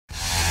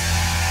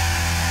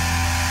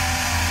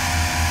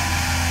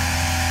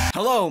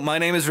Hello, my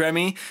name is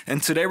Remy,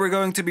 and today we're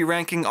going to be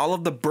ranking all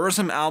of the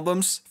Burzum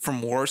albums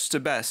from worst to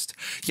best.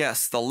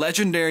 Yes, the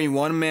legendary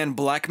one-man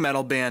black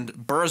metal band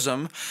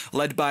Burzum,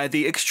 led by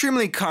the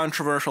extremely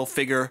controversial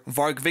figure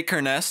Varg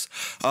Vikernes,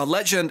 a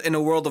legend in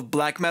the world of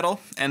black metal,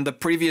 and the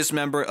previous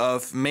member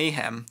of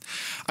Mayhem.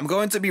 I'm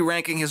going to be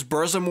ranking his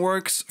Burzum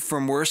works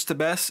from worst to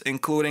best,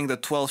 including the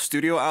 12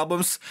 studio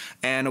albums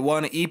and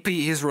one EP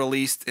he's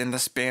released in the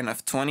span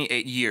of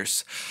 28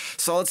 years.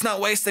 So let's not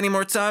waste any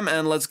more time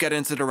and let's get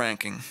into the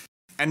ranking.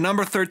 At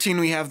number 13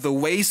 we have the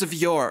Ways of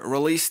Yore,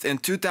 released in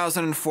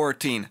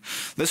 2014.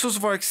 This was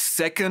Varg's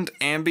second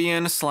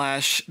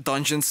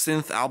ambient/dungeon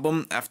synth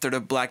album after the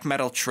black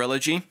metal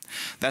trilogy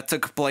that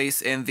took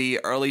place in the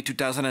early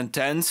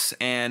 2010s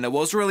and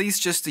was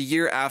released just a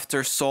year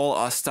after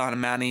austan,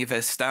 Mâni,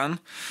 vestan.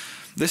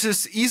 This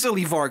is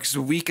easily Varg's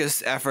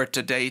weakest effort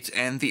to date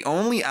and the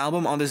only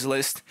album on this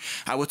list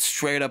I would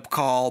straight up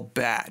call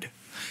bad.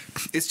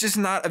 It's just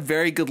not a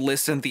very good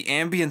listen. The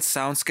ambient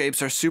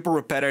soundscapes are super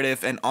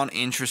repetitive and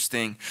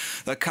uninteresting.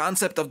 The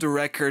concept of the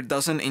record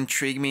doesn't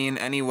intrigue me in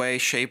any way,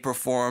 shape, or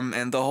form,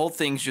 and the whole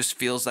thing just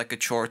feels like a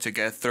chore to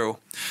get through.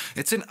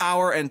 It's an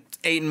hour and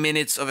 8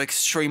 minutes of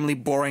extremely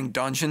boring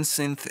dungeon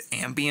synth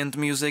ambient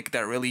music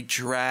that really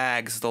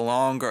drags the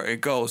longer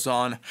it goes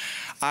on.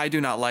 I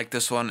do not like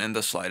this one in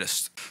the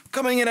slightest.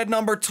 Coming in at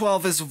number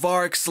 12 is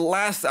Varg's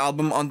last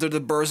album under the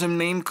Burzum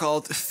name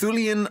called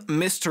Thulêan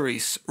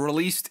Mysteries,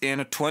 released in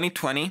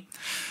 2020.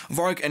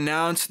 Varg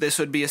announced this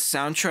would be a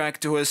soundtrack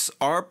to his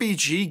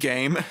RPG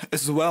game,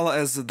 as well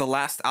as the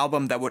last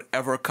album that would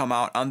ever come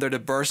out under the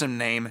Burzum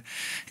name.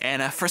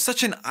 And for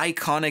such an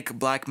iconic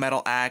black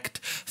metal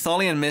act,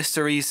 Thulêan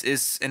Mysteries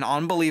is an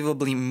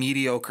unbelievably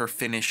mediocre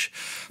finish.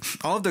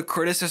 All of the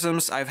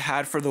criticisms I've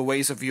had for the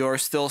Ways of Yore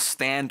still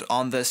stand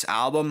on this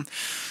album.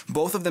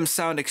 Both of them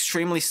sound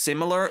extremely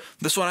similar.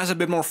 This one has a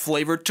bit more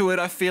flavor to it,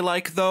 I feel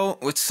like, though,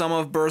 with some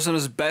of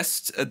Burzum's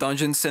best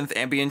dungeon synth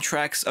ambient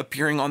tracks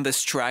appearing on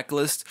this track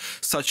list,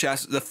 such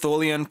as the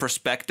Thulêan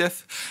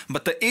Perspective.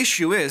 But the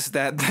issue is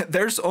that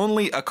there's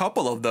only a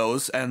couple of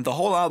those, and the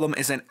whole album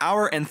is an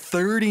hour and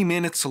 30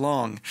 minutes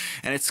long,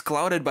 and it's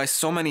clouded by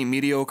so many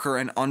mediocre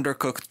and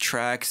undercooked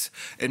tracks.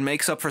 It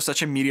makes up for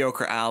such a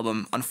mediocre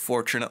album,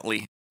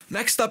 unfortunately.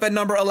 Next up at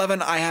number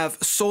 11, I have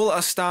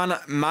austan,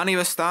 Mâni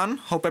vestan.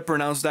 Hope I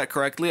pronounced that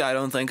correctly, I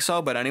don't think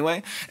so, but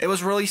anyway. It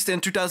was released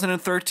in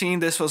 2013,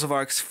 this was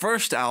Varg's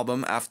first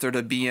album after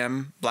the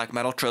BM black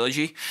metal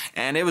trilogy,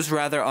 and it was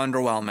rather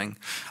underwhelming.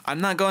 I'm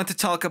not going to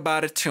talk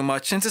about it too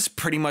much since it's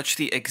pretty much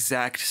the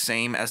exact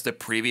same as the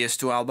previous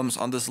two albums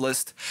on this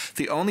list.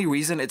 The only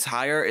reason it's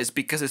higher is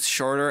because it's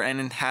shorter and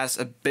it has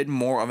a bit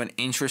more of an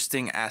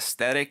interesting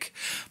aesthetic,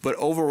 but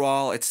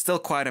overall it's still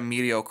quite a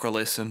mediocre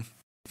listen.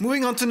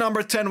 Moving on to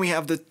number 10, we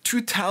have the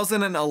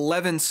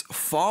 2011's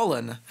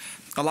Fallen.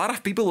 A lot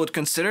of people would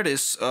consider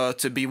this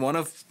to be one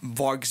of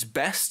Varg's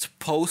best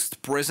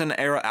post-prison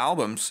era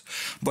albums,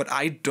 but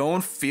I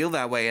don't feel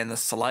that way in the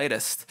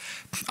slightest.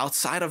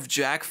 Outside of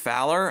Jack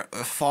Fowler,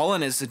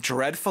 Fallen is a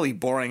dreadfully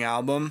boring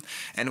album,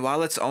 and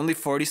while it's only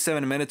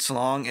 47 minutes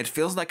long, it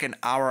feels like an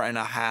hour and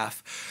a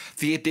half.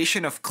 The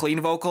addition of clean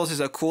vocals is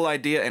a cool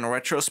idea in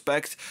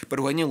retrospect,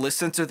 but when you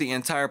listen to the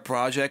entire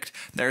project,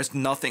 there's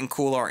nothing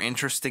cool or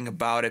interesting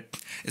about it.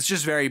 It's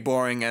just very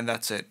boring and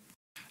that's it.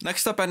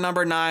 Next up at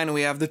number 9,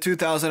 we have the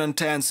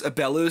 2010's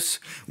Belus,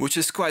 which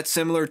is quite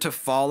similar to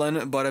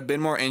Fallen, but a bit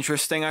more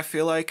interesting, I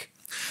feel like.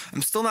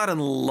 I'm still not in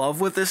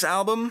love with this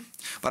album,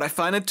 but I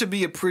find it to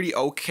be a pretty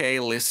okay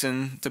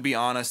listen, to be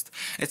honest.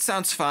 It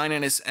sounds fine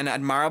and is an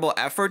admirable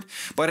effort,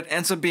 but it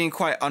ends up being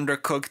quite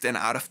undercooked and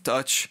out of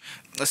touch,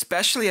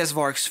 especially as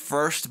Varg's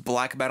first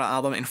black metal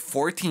album in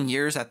 14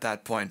 years at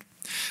that point.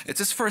 It's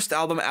his first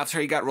album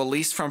after he got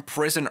released from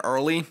prison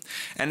early,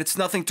 and it's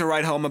nothing to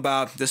write home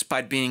about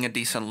despite being a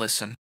decent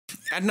listen.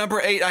 At number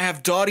 8, I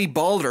have Dauði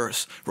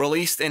Baldrs,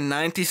 released in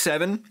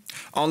 '97,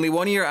 only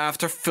 1 year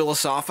after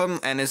Filosofem,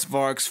 and is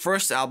Varg's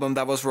first album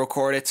that was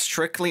recorded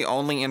strictly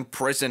only in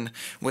prison,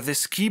 with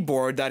his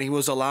keyboard that he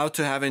was allowed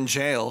to have in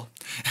jail.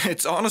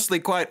 It's honestly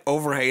quite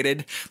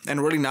overhated,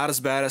 and really not as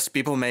bad as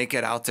people make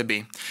it out to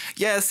be.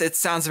 Yes, it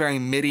sounds very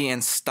MIDI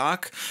and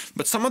stock,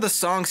 but some of the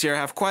songs here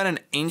have quite an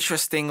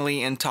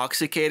interestingly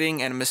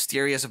intoxicating and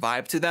mysterious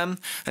vibe to them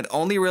that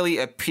only really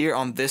appear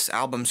on this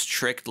album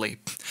strictly.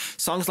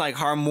 Songs like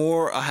Harmur,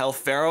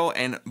 Helfero,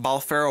 and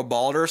Dauði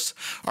Baldrs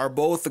are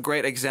both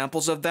great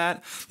examples of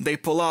that. They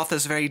pull off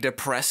this very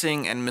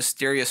depressing and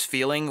mysterious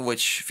feeling,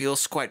 which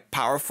feels quite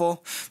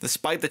powerful,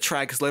 despite the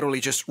track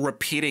literally just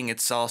repeating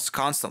itself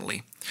constantly.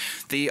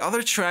 The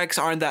other tracks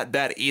aren't that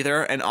bad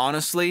either, and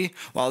honestly,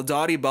 while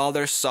Dauði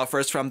Baldrs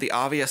suffers from the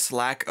obvious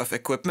lack of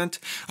equipment,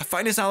 I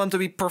find his album to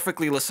be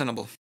perfectly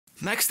listenable.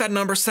 Next at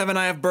number 7,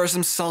 I have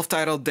Burzum's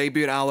self-titled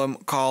debut album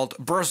called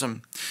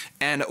Burzum.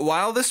 And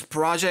while this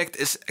project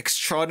is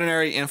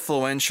extraordinarily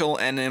influential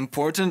and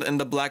important in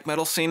the black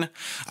metal scene,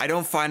 I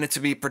don't find it to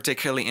be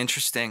particularly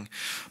interesting.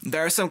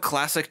 There are some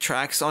classic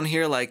tracks on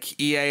here like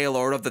EA,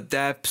 Lord of the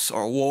Depths,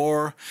 or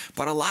War,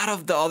 but a lot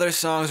of the other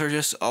songs are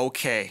just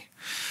okay.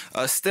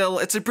 Still,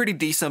 it's a pretty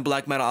decent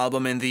black metal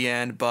album in the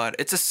end, but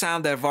it's a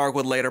sound that Varg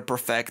would later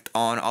perfect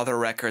on other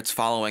records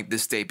following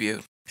this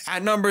debut.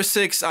 At number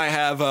 6, I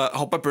have,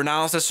 hope I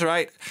pronounced this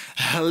right,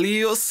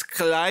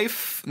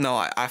 Hliðskjálf. No,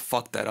 I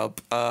fucked that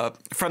up.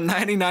 From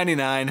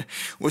 1999,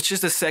 which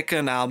is the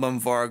second album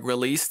Varg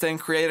released and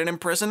created in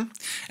prison.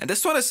 And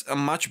this one is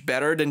much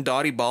better than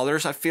Dauði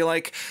Baldrs. I feel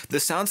like the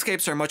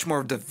soundscapes are much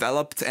more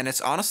developed, and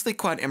it's honestly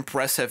quite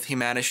impressive he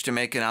managed to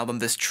make an album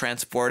this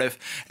transportive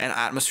and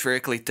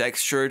atmospherically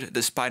textured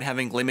despite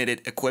having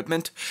limited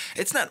equipment.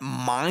 It's not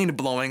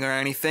mind-blowing or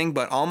anything,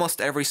 but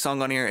almost every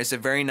song on here is a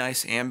very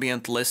nice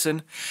ambient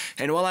listen.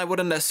 And while I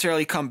wouldn't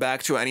necessarily come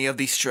back to any of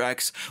these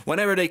tracks,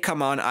 whenever they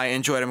come on, I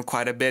enjoy them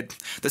quite a bit.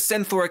 The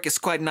synth work is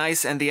quite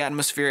nice and the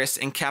atmosphere is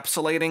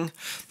encapsulating,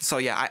 so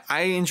yeah,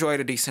 I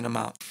enjoyed a decent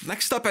amount.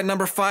 Next up at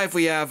number 5,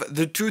 we have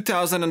the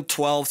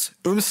 2012's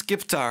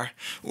Umskiptar,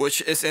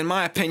 which is in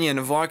my opinion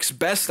Varg's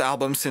best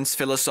album since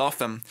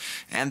Filosofem.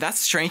 And that's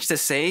strange to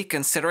say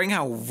considering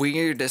how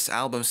weird this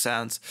album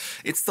sounds.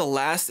 It's the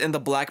last in the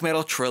black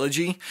metal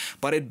trilogy,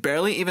 but it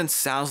barely even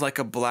sounds like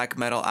a black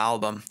metal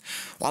album.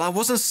 While I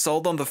wasn't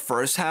sold on the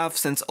first half,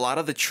 since a lot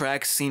of the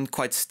tracks seemed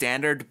quite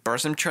standard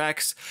Burzum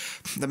tracks,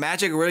 the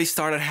magic really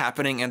started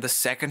happening in the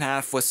second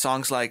half with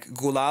songs like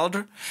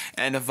Guðaldur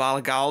and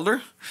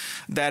Valgaldur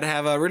that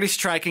have a really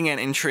striking and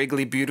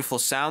intriguingly beautiful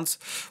sounds.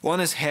 One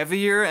is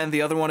heavier and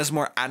the other one is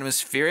more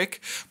atmospheric,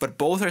 but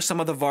both are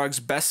some of the Varg's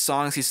best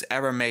songs he's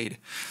ever made.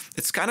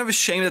 It's kind of a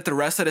shame that the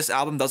rest of this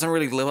album doesn't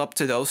really live up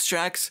to those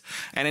tracks,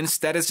 and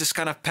instead is just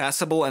kind of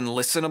passable and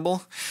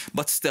listenable,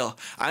 but still,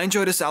 I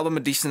enjoy this album a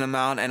decent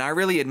amount and I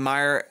really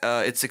admire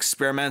its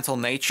experimental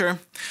nature.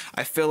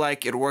 I feel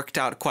like it worked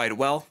out quite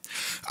well.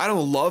 I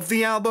don't love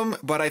the album,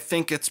 but I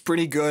think it's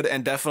pretty good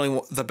and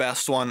definitely the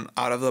best one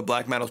out of the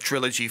black metal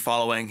trilogy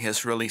following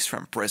his release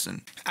from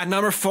prison. At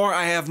number 4,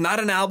 I have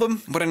not an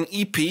album, but an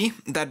EP,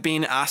 that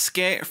being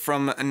Aske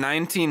from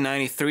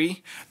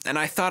 1993, and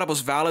I thought it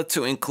was valid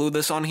to include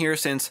this on here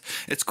since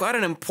it's quite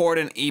an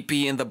important EP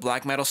in the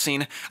black metal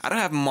scene. I don't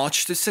have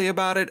much to say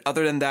about it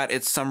other than that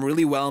it's some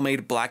really well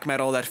made black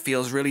metal that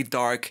feels really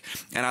dark,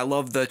 and I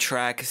love the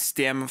track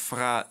Stem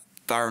fra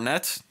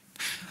Darnet.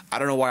 I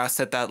don't know why I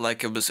said that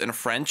like it was in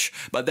French,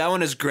 but that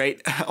one is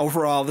great.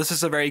 Overall, this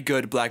is a very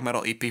good black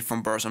metal EP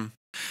from Burzum.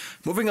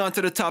 Moving on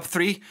to the top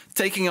 3,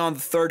 taking on the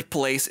third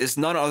place is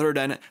none other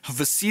than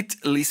Hvis,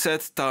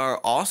 lyset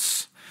tar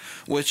oss,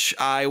 which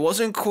I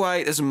wasn't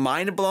quite as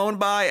mind-blown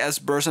by as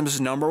Burzum's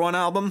 #1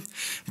 album,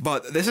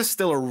 but this is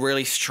still a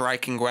really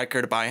striking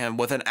record by him,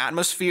 with an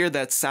atmosphere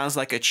that sounds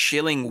like a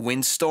chilling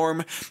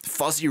windstorm,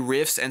 fuzzy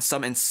riffs, and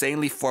some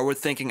insanely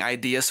forward-thinking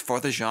ideas for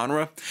the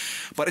genre.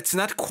 But it's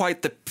not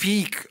quite the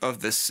peak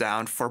of this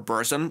sound for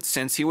Burzum,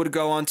 since he would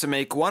go on to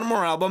make one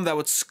more album that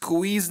would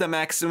squeeze the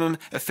maximum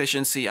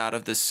efficiency out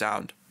of this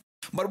sound.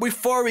 But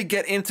before we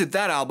get into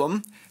that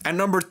album, at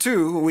number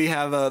 2 we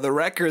have the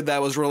record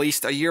that was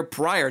released a year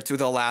prior to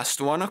the last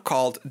one,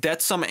 called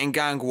Detsam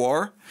engang,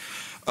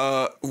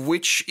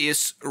 which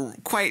is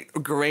quite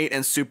great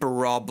and super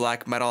raw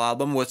black metal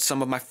album with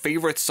some of my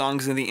favorite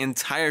songs in the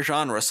entire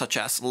genre, such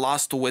as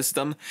Lost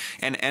Wisdom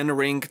and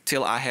engang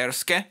til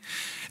Aarseth.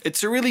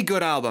 It's a really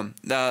good album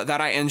that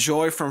I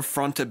enjoy from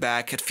front to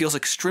back. It feels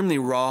extremely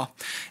raw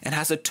and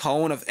has a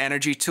tone of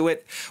energy to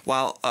it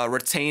while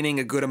retaining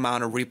a good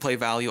amount of replay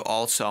value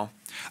also.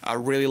 I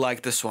really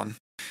like this one.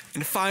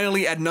 And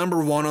finally, at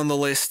number 1 on the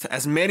list,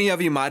 as many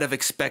of you might have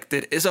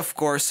expected, is of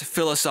course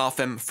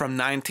Filosofem from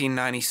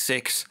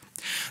 1996.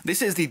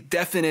 This is the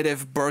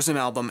definitive Burzum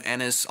album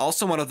and is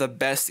also one of the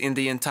best in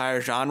the entire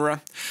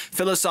genre.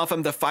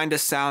 Filosofem defined the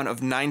sound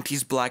of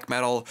 90s black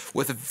metal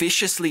with a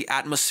viciously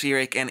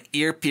atmospheric and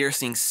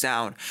ear-piercing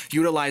sound,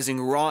 utilizing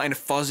raw and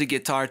fuzzy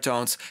guitar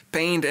tones,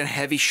 pained and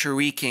heavy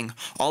shrieking,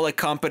 all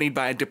accompanied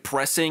by a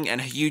depressing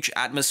and huge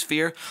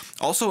atmosphere,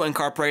 also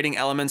incorporating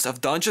elements of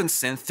dungeon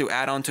synth to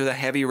add on to the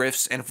heavy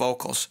riffs and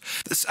vocals.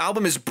 This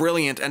album is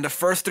brilliant, and the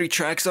first 3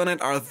 tracks on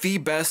it are the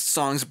best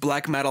songs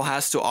black metal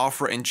has to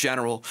offer in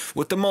general,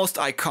 with the most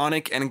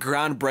iconic and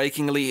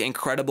groundbreakingly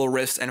incredible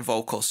riffs and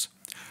vocals.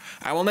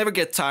 I will never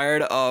get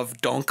tired of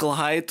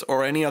Dunkelheit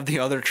or any of the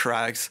other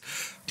tracks.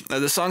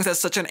 The songs have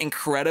such an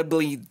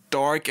incredibly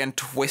dark and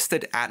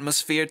twisted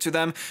atmosphere to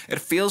them. It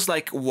feels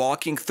like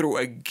walking through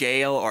a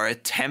gale or a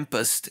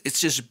tempest. It's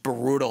just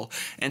brutal.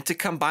 And to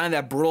combine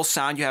that brutal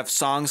sound, you have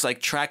songs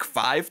like track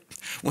 5,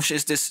 which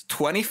is this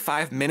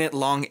 25-minute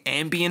long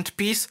ambient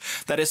piece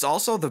that is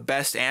also the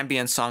best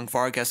ambient song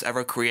Varg has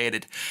ever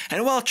created.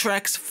 And while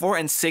tracks 4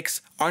 and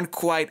 6 aren't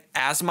quite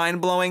as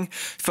mind-blowing,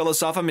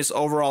 Filosofem is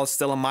overall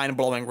still a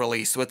mind-blowing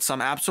release with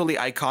some absolutely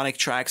iconic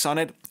tracks on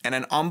it and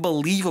an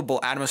unbelievable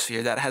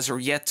atmosphere that has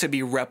yet to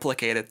be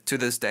replicated to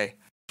this day.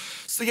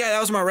 So yeah, that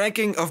was my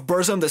ranking of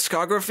Burzum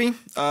discography.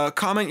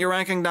 Comment your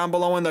ranking down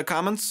below in the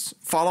comments.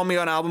 Follow me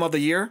on Album of the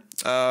Year,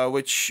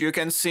 which you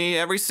can see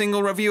every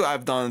single review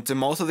I've done to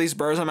most of these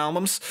Burzum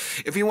albums.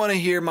 If you want to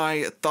hear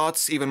my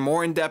thoughts even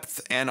more in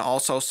depth, and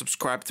also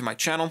subscribe to my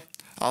channel.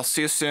 I'll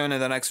see you soon in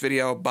the next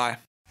video. Bye.